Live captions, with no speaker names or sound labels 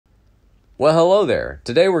Well, hello there.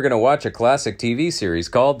 Today we're going to watch a classic TV series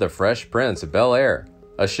called The Fresh Prince of Bel-Air,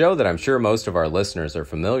 a show that I'm sure most of our listeners are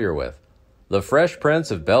familiar with. The Fresh Prince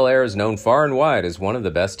of Bel-Air is known far and wide as one of the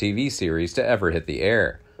best TV series to ever hit the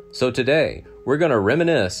air. So today, we're going to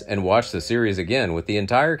reminisce and watch the series again with the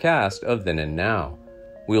entire cast of Then and Now.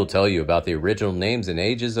 We'll tell you about the original names and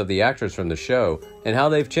ages of the actors from the show and how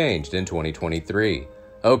they've changed in 2023.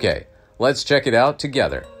 Okay, let's check it out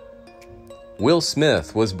together. Will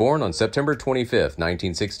Smith was born on September 25,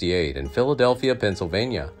 1968 in Philadelphia,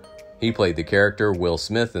 Pennsylvania. He played the character Will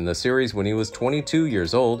Smith in the series when he was 22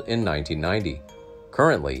 years old in 1990.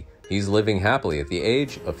 Currently, he's living happily at the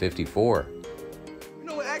age of 54. You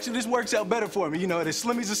know what, actually this works out better for me. You know, the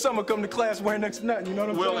Slimmies of summer come to class wearing next to nothing, you know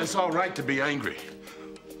what I'm saying? Well, it's all right to be angry.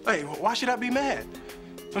 Hey, why should I be mad?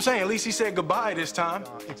 I'm saying at least he said goodbye this time.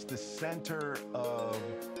 It's the center of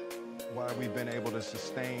why we've been able to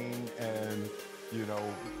sustain and, you know,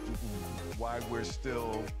 why we're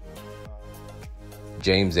still...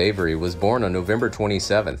 James Avery was born on November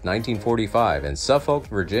 27, 1945 in Suffolk,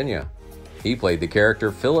 Virginia. He played the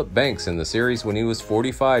character Philip Banks in the series when he was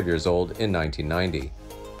 45 years old in 1990.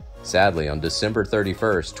 Sadly, on December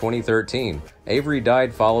 31, 2013, Avery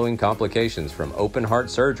died following complications from open heart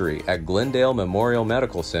surgery at Glendale Memorial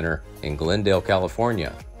Medical Center in Glendale,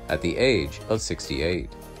 California, at the age of 68.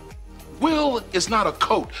 Will is not a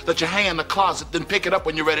coat that you hang in the closet, then pick it up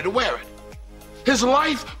when you're ready to wear it. His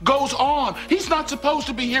life goes on. He's not supposed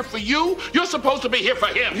to be here for you. You're supposed to be here for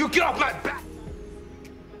him. You get off my back.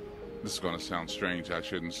 This is going to sound strange, I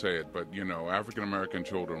shouldn't say it, but you know, African-American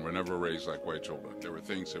children were never raised like white children. There were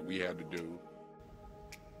things that we had to do.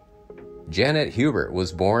 Janet Hubert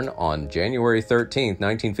was born on January 13,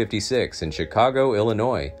 1956 in Chicago,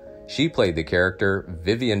 Illinois. She played the character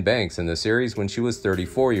Vivian Banks in the series when she was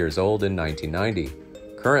 34 years old in 1990.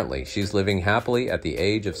 Currently, she's living happily at the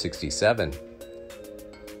age of 67.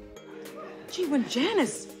 Gee, when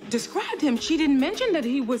Janice described him, she didn't mention that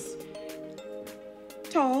he was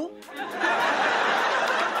tall.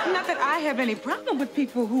 Not that I have any problem with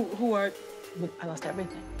people who are... I lost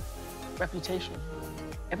everything. Reputation,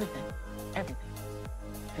 everything. And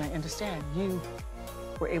I understand you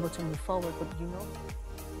were able to move forward, but you know...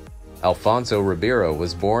 Alfonso Ribeiro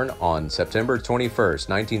was born on September 21,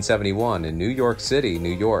 1971 in New York City, New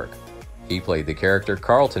York. He played the character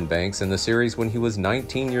Carlton Banks in the series when he was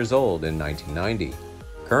 19 years old in 1990.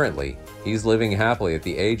 Currently, he's living happily at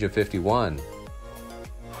the age of 51.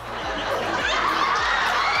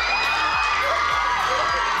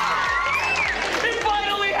 It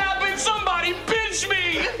finally happened! Somebody pinch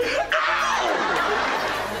me!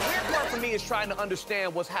 For me is trying to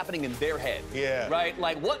understand what's happening in their head. Yeah. Right?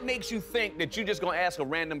 Like, what makes you think that you're just gonna ask a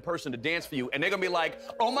random person to dance for you and they're gonna be like,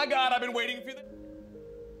 oh my God, I've been waiting for this.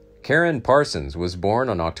 Karen Parsons was born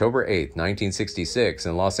on October 8, 1966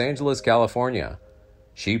 in Los Angeles, California.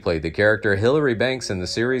 She played the character Hillary Banks in the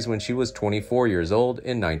series when she was 24 years old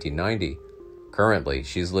in 1990. Currently,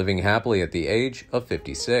 she's living happily at the age of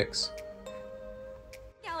 56.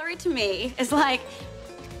 Gallery to me is like,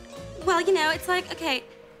 well, you know, it's like, okay,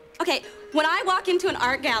 when I walk into an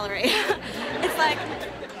art gallery, it's like,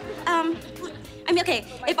 I mean, okay,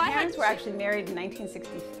 if I had... My parents were actually married in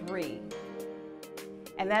 1963.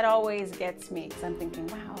 And that always gets me, because I'm thinking,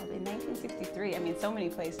 wow, in 1963, I mean, so many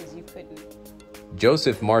places you couldn't.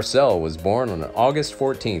 Joseph Marcel was born on August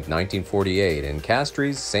 14, 1948 in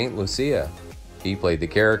Castries, St. Lucia. He played the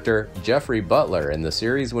character Jeffrey Butler in the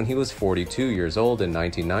series when he was 42 years old in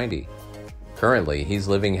 1990. Currently, he's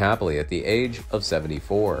living happily at the age of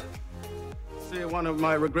 74. Say one of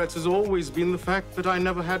my regrets has always been the fact that I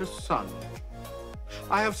never had a son.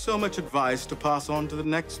 I have so much advice to pass on to the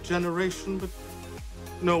next generation, but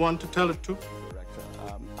no one to tell it to. Director,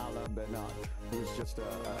 Alain Bernard, who's just an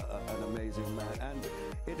amazing man. And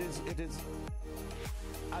it is,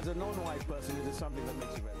 as a non-white person, it is something that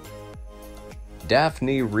makes you very...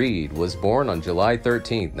 Daphne Reed was born on July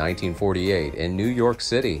 13, 1948 in New York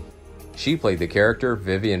City. She played the character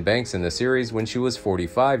Vivian Banks in the series when she was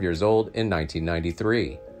 45 years old in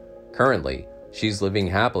 1993. Currently, she's living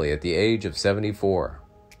happily at the age of 74.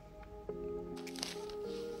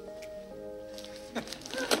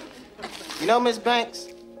 You know, Miss Banks,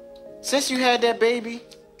 since you had that baby,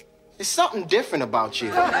 there's something different about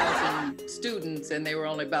you. Some students, and they were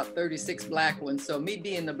only about 36 black ones, so me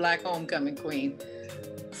being the black homecoming queen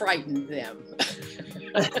frightened them.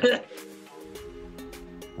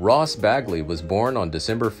 Ross Bagley was born on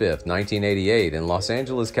December 5, 1988 in Los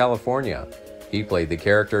Angeles, California. He played the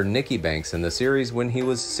character Nicky Banks in the series when he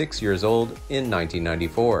was 6 years old in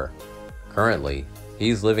 1994. Currently,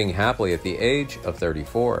 he's living happily at the age of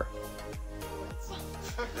 34.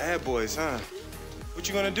 Bad boys, huh? What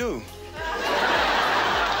you gonna do?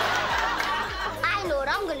 I know what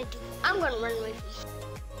I'm gonna do. I'm gonna run away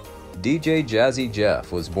from you. DJ Jazzy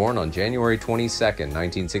Jeff was born on January 22,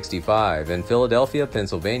 1965 in Philadelphia,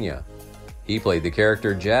 Pennsylvania. He played the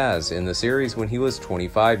character Jazz in the series when he was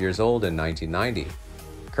 25 years old in 1990.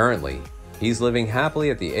 Currently, he's living happily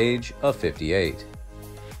at the age of 58.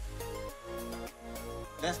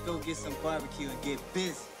 Let's go get some barbecue and get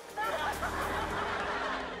busy.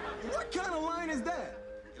 What kind of line is that?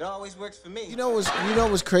 It always works for me. You know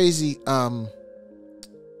what's crazy?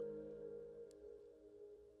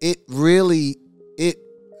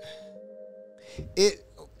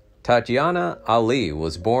 Tatiana Ali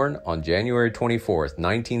was born on January 24,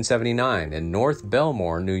 1979 in North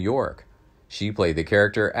Belmore, New York. She played the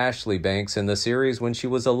character Ashley Banks in the series when she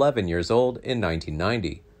was 11 years old in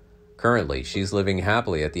 1990. Currently, she's living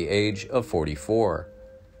happily at the age of 44.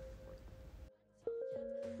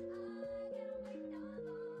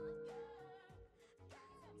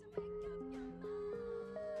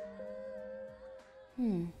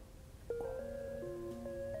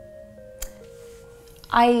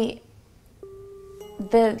 I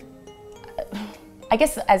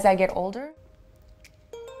guess as I get older.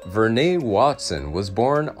 Vernee Watson was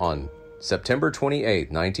born on September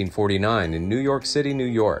 28, 1949 in New York City, New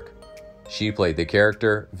York. She played the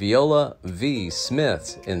character Viola V.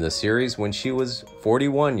 Smith in the series when she was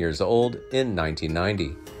 41 years old in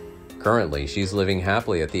 1990. Currently, she's living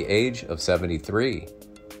happily at the age of 73.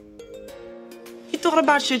 You thought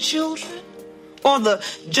about your children? Or the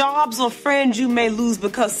jobs or friends you may lose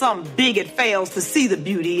because some bigot fails to see the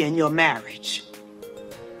beauty in your marriage?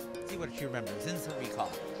 See what she remembers. Instant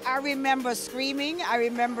recall. I remember screaming. I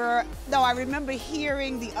remember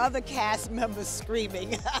hearing the other cast members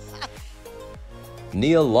screaming.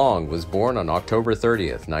 Nia Long was born on October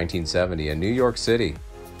 30th, 1970 in New York City.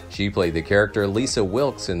 She played the character Lisa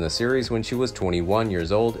Wilkes in the series when she was 21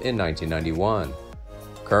 years old in 1991.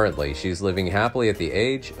 Currently, she's living happily at the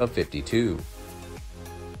age of 52.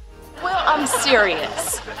 Well, I'm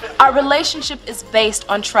serious. Our relationship is based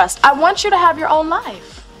on trust. I want you to have your own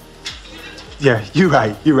life. Yeah, you're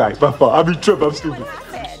right, Papa. I be tripping, I'm stupid.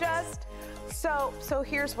 So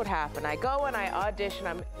here's what happened. I go and I audition.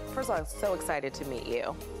 First of all, I'm so excited to meet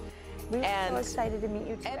you. We're so excited to meet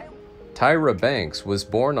you today. Tyra Banks was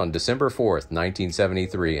born on December 4th,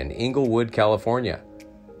 1973 in Inglewood, California.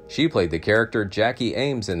 She played the character Jackie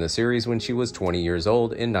Ames in the series when she was 20 years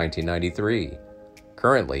old in 1993.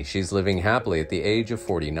 Currently, she's living happily at the age of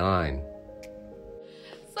 49.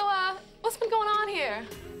 So, what's been going on here?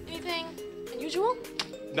 Anything unusual?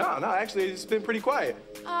 No, actually, it's been pretty quiet.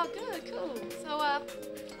 Oh, good, cool. So,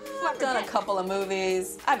 I've done a couple of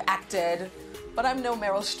movies. I've acted, but I'm no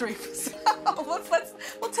Meryl Streep. So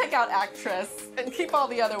we'll take out actress and keep all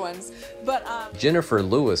the other ones. But Jennifer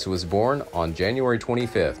Lewis was born on January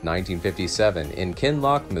 25th, 1957 in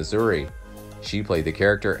Kinloch, Missouri. She played the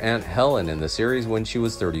character Aunt Helen in the series when she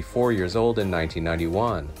was 34 years old in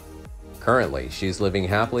 1991. Currently, she's living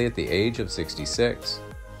happily at the age of 66.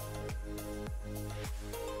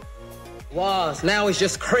 Now it's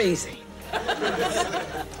just crazy.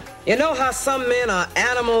 You know how some men are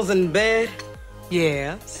animals in bed?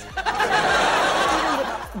 Yes.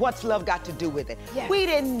 What's love got to do with it? Yes. We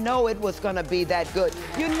didn't know it was gonna be that good.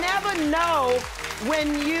 You never know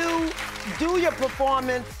when you do your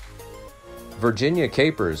performance. Virginia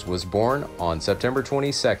Capers was born on September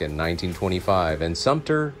 22, 1925 in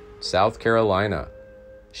Sumter, South Carolina.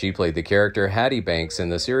 She played the character Hattie Banks in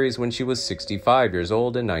the series when she was 65 years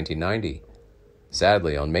old in 1990.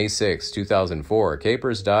 Sadly, on May 6, 2004,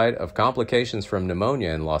 Capers died of complications from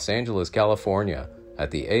pneumonia in Los Angeles, California,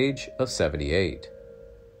 at the age of 78.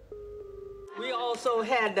 We also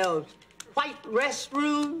had those white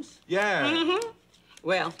restrooms. Yeah. Mm-hmm.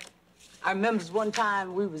 Well, I remember one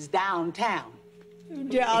time we was downtown.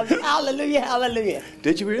 Yeah, hallelujah, hallelujah.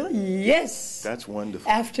 Did you really? Yes. That's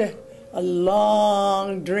wonderful. After a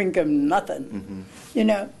long drink of nothing, you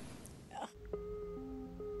know.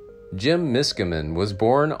 Jim Miskimen was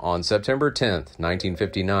born on September 10,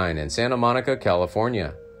 1959 in Santa Monica,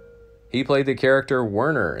 California. He played the character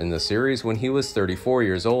Werner in the series when he was 34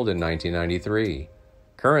 years old in 1993.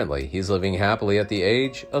 Currently, he's living happily at the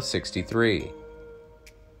age of 63.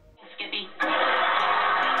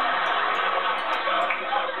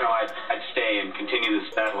 I'd stay and continue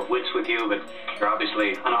this battle of wits with you, but you're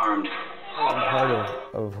obviously unarmed. Part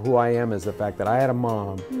of who I am is the fact that I had a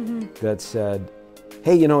mom that said,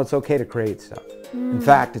 hey, you know, it's okay to create stuff. In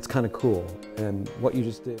fact, it's kind of cool. And what you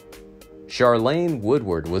just did. Charlene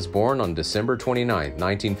Woodward was born on December 29,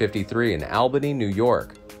 1953 in Albany, New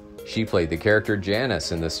York. She played the character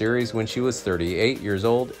Janice in the series when she was 38 years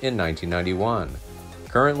old in 1991.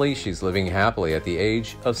 Currently, she's living happily at the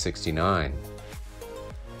age of 69.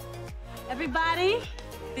 Everybody,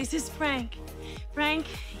 this is Frank. Frank,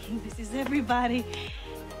 this is everybody.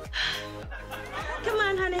 Come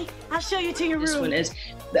on, honey. I'll show you to your room. This one is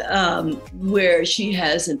where she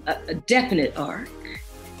has a definite arc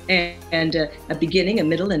and a beginning, a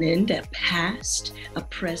middle, an end, a past, a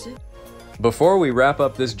present. Before we wrap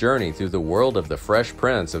up this journey through the world of the Fresh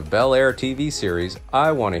Prince of Bel-Air TV series,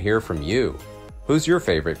 I want to hear from you. Who's your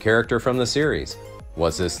favorite character from the series?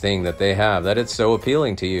 What's this thing that they have that it's so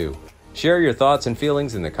appealing to you? Share your thoughts and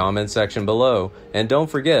feelings in the comments section below, and don't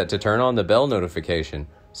forget to turn on the bell notification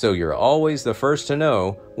so you're always the first to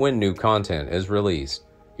know when new content is released.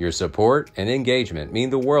 Your support and engagement mean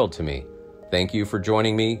the world to me. Thank you for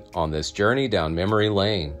joining me on this journey down memory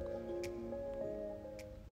lane.